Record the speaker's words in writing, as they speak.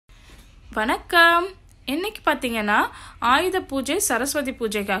வணக்கம். இன்னைக்கு பார்த்தீங்கன்னா ஆயுத பூஜை சரஸ்வதி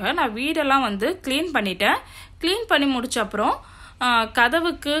பூஜைக்காக நான் வீடெல்லாம் வந்து க்ளீன் பண்ணிட்டேன். க்ளீன் பண்ணி முடிச்ச அப்புறம்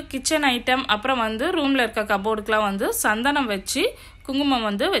கதவுக்கு கிச்சன் ஐட்டம் அப்புறம் வந்து ரூமில் இருக்க கபோர்டுக்கெலாம் வந்து சந்தனம் வச்சு குங்குமம்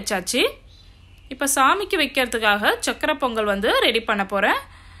வந்து வச்சாச்சு. இப்போ சாமிக்கு வைக்கிறதுக்காக சக்கரை பொங்கல் வந்து ரெடி பண்ண போகிறேன்.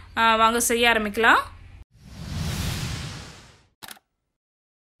 வாங்க செய்ய ஆரம்பிக்கலாம்.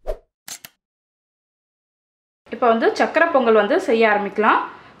 இப்போ வந்து சக்கரை பொங்கல் வந்து செய்ய ஆரம்பிக்கலாம்.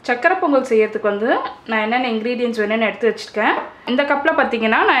 சக்கரை பொங்கல் செய்யறதுக்கு வந்து நான் என்னென்ன இன்க்ரீடியன்ஸ் வேணும்னு எடுத்து வச்சுருக்கேன். இந்த கப்பில்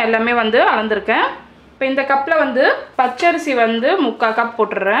பார்த்தீங்கன்னா நான் எல்லாமே வந்து அளந்துருக்கேன். இப்போ இந்த கப்பில் வந்து பச்சரிசி வந்து 3/4 கப்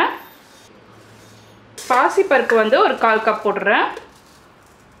போட்டுடுறேன். பாசிப்பருப்பு வந்து ஒரு 1/4 கப் போட்டுடுறேன்.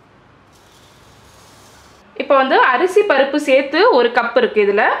 இப்போ வந்து அரிசி பருப்பு சேர்த்து 1 கப் இருக்குது.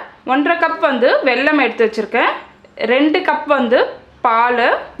 இதில் 1.5 கப் வந்து வெல்லம் எடுத்து வச்சுருக்கேன். 2 கப் வந்து பால்,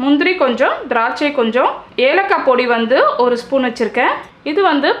 முந்திரி கொஞ்சம், திராட்சை கொஞ்சம், ஏலக்காய் பொடி வந்து 1 ஸ்பூன் வச்சுருக்கேன். இது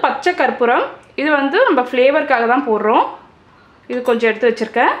வந்து பச்சை கற்பூரம், இது வந்து நம்ம ஃப்ளேவருக்காக தான் போடுறோம். இது கொஞ்சம் எடுத்து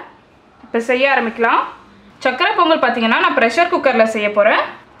வச்சுருக்கேன். இப்போ செய்ய ஆரம்பிக்கலாம். சக்கரை பொங்கல் பார்த்திங்கன்னா நான் ப்ரெஷர் குக்கரில் செய்ய போகிறேன்.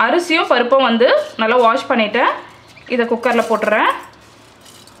 அரிசியும் பருப்பும் வந்து நல்லா வாஷ் பண்ணிவிட்டேன். இதை குக்கரில் போட்டுறேன்.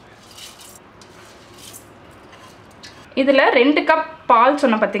 இதில் 2 கப் பால்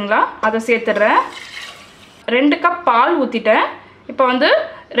சொன்னேன் பார்த்திங்களா, அதை சேர்த்துடுறேன். 2 கப் பால் ஊற்றிட்டேன். இப்போ வந்து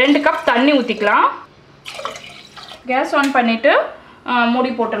 2 கப் தண்ணி ஊற்றிக்கலாம். கேஸ் ஆன் பண்ணிவிட்டு மூடி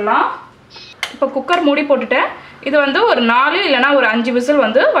போட்டுடலாம். இப்போ குக்கர் மூடி போட்டுட்டேன். இது வந்து ஒரு 4 இல்லைனா ஒரு 5 விசில்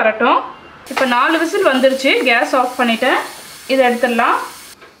வந்து வரட்டும். இப்போ 4 விசில் வந்துருச்சு. கேஸ் ஆஃப் பண்ணிவிட்டேன். இதை எடுத்துடலாம்.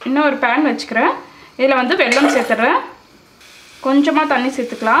 இன்னும் ஒரு பேன் வச்சுக்கிறேன். இதில் வந்து வெல்லம் சேர்த்துட்றேன். கொஞ்சமாக தண்ணி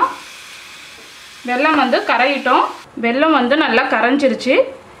சேர்த்துக்கலாம். வெல்லம் வந்து கரையிட்டோம். வெல்லம் வந்து நல்லா கரைஞ்சிருச்சு.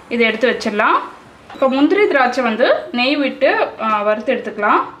 இதை எடுத்து வச்சிடலாம். இப்போ முந்திரி திராட்சை வந்து நெய் விட்டு வறுத்து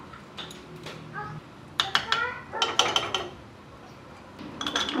எடுத்துக்கலாம்.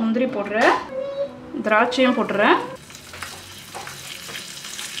 முந்திரி போடுறேன், திராட்சையும் போட்டுறேன்.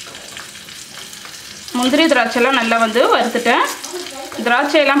 முந்திரி திராட்சைலாம் நல்லா வந்து வறுத்துட்டேன்.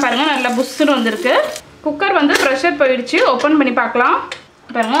 திராட்சையெல்லாம் பாருங்கள் நல்லா புஷ்ஷுன்னு வந்திருக்கு. குக்கர் வந்து ப்ரெஷர் போயிடுச்சு. ஓப்பன் பண்ணி பார்க்கலாம்.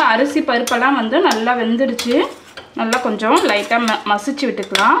 பாருங்கள் அரிசி பருப்பெல்லாம் வந்து நல்லா வெந்துடுச்சு. நல்லா கொஞ்சம் லைட்டாக மசிச்சு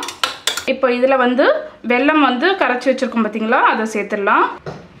விட்டுக்கலாம். இப்போ இதில் வந்து வெல்லம் வந்து கரைச்சி வச்சுருக்கோம் பார்த்திங்களா, அதை சேர்த்துடலாம்.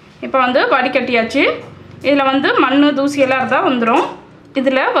 இப்போ வந்து வடிகட்டியாச்சு. இதில் வந்து மண் தூசியெல்லாம் இருந்தால் வந்துடும்.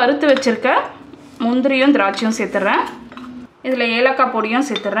 இதில் வறுத்து வச்சுருக்க முந்திரியும் திராட்சையும் சேர்த்துட்றேன். இதில் ஏலக்காய் பொடியும்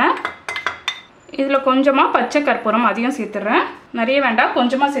சேர்த்துட்றேன். இதில் கொஞ்சமாக பச்சை கற்பூரம் அதையும் சேர்த்துட்றேன். நிறைய வேண்டாம்,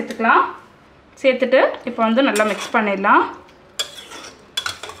 கொஞ்சமாக சேர்த்துக்கலாம். சேர்த்துட்டு இப்போ வந்து நல்லா மிக்ஸ் பண்ணிடலாம்.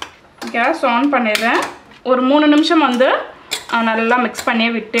 கேஸ் ஆன் பண்ணிடுறேன். ஒரு 3 நிமிஷம் வந்து நல்லா மிக்ஸ் பண்ணியே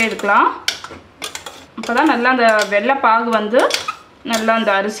விட்டே இருக்கலாம். அப்போ தான் நல்லா அந்த வெள்ளைப்பாகு வந்து நல்லா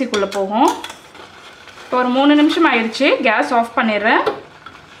அந்த அரிசிக்குள்ளே போகும். இப்போ ஒரு 3 நிமிஷம் ஆயிடுச்சு. கேஸ் ஆஃப் பண்ணிடுறேன்.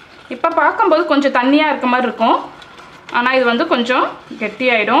 இப்போ பார்க்கும்போது கொஞ்சம் தண்ணியாக இருக்க மாதிரி இருக்கும். ஆனால் இது வந்து கொஞ்சம்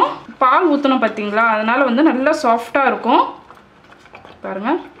கெட்டியாயிடும். பால் ஊற்றணும் பார்த்தீங்களா, அதனால் வந்து நல்லா சாஃப்டாக இருக்கும்.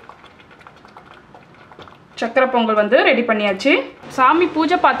 பாருங்கள், சக்கரை பொங்கல் வந்து ரெடி பண்ணியாச்சு. சாமி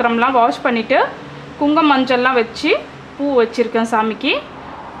பூஜை பாத்திரம்லாம் வாஷ் பண்ணிவிட்டு குங்குமம் மஞ்சள்லாம் வச்சு பூ வச்சுருக்கேன் சாமிக்கு.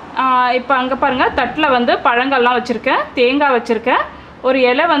 இப்போ அங்கே பாருங்கள் தட்டில் வந்து பழங்கள்லாம் வச்சுருக்கேன், தேங்காய் வச்சுருக்கேன். ஒரு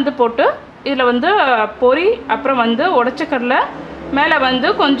இலை வந்து போட்டு இதில் வந்து பொரி, அப்புறம் வந்து உடச்சக்கடலை, மேலே வந்து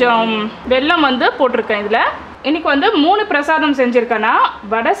கொஞ்சம் வெல்லம் வந்து போட்டிருக்கேன். இதில் இன்றைக்கி வந்து 3 பிரசாதம் செஞ்சுருக்கேன்னா,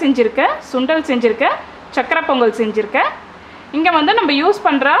 வடை செஞ்சுருக்கேன், சுண்டல் செஞ்சுருக்கேன், சக்கரை பொங்கல் செஞ்சுருக்கேன். இங்கே வந்து நம்ம யூஸ்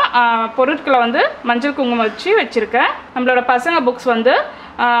பண்ணுற பொருட்களை வந்து மஞ்சள் குங்குமம் வச்சுருக்கேன். நம்மளோட பசங்க புக்ஸ் வந்து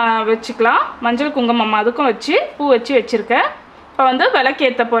வச்சுக்கலாம். மஞ்சள் குங்குமம் அதுக்கும் வச்சு பூ வச்சுருக்கேன். இப்போ வந்து விளக்கு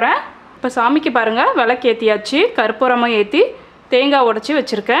ஏற்ற போகிறேன். இப்போ சாமிக்கு பாருங்கள் விளக்கு ஏற்றியாச்சு. கற்பூரமாக ஏற்றி தேங்காய் உடச்சி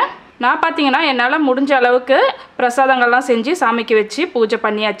வச்சுருக்கேன். நான் பார்த்தீங்கன்னா என்னால் முடிஞ்ச அளவுக்கு பிரசாதங்கள்லாம் செஞ்சு சாமிக்கு வச்சு பூஜை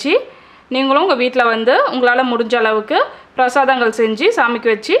பண்ணியாச்சு. நீங்களும் உங்கள் வீட்டில் வந்து உங்களால் முடிஞ்ச அளவுக்கு பிரசாதங்கள் செஞ்சு சாமிக்கு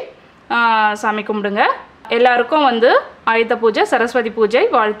வச்சு சாமி கும்பிடுங்க. எல்லாருக்கும் வந்து ஆயுத பூஜை சரஸ்வதி பூஜை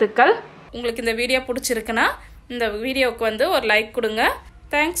வாழ்த்துக்கள். உங்களுக்கு இந்த வீடியோ பிடிச்சிருக்குன்னா இந்த வீடியோவுக்கு வந்து ஒரு லைக் கொடுங்க.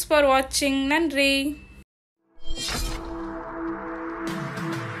 தேங்க்ஸ் ஃபார் வாட்சிங். நன்றி.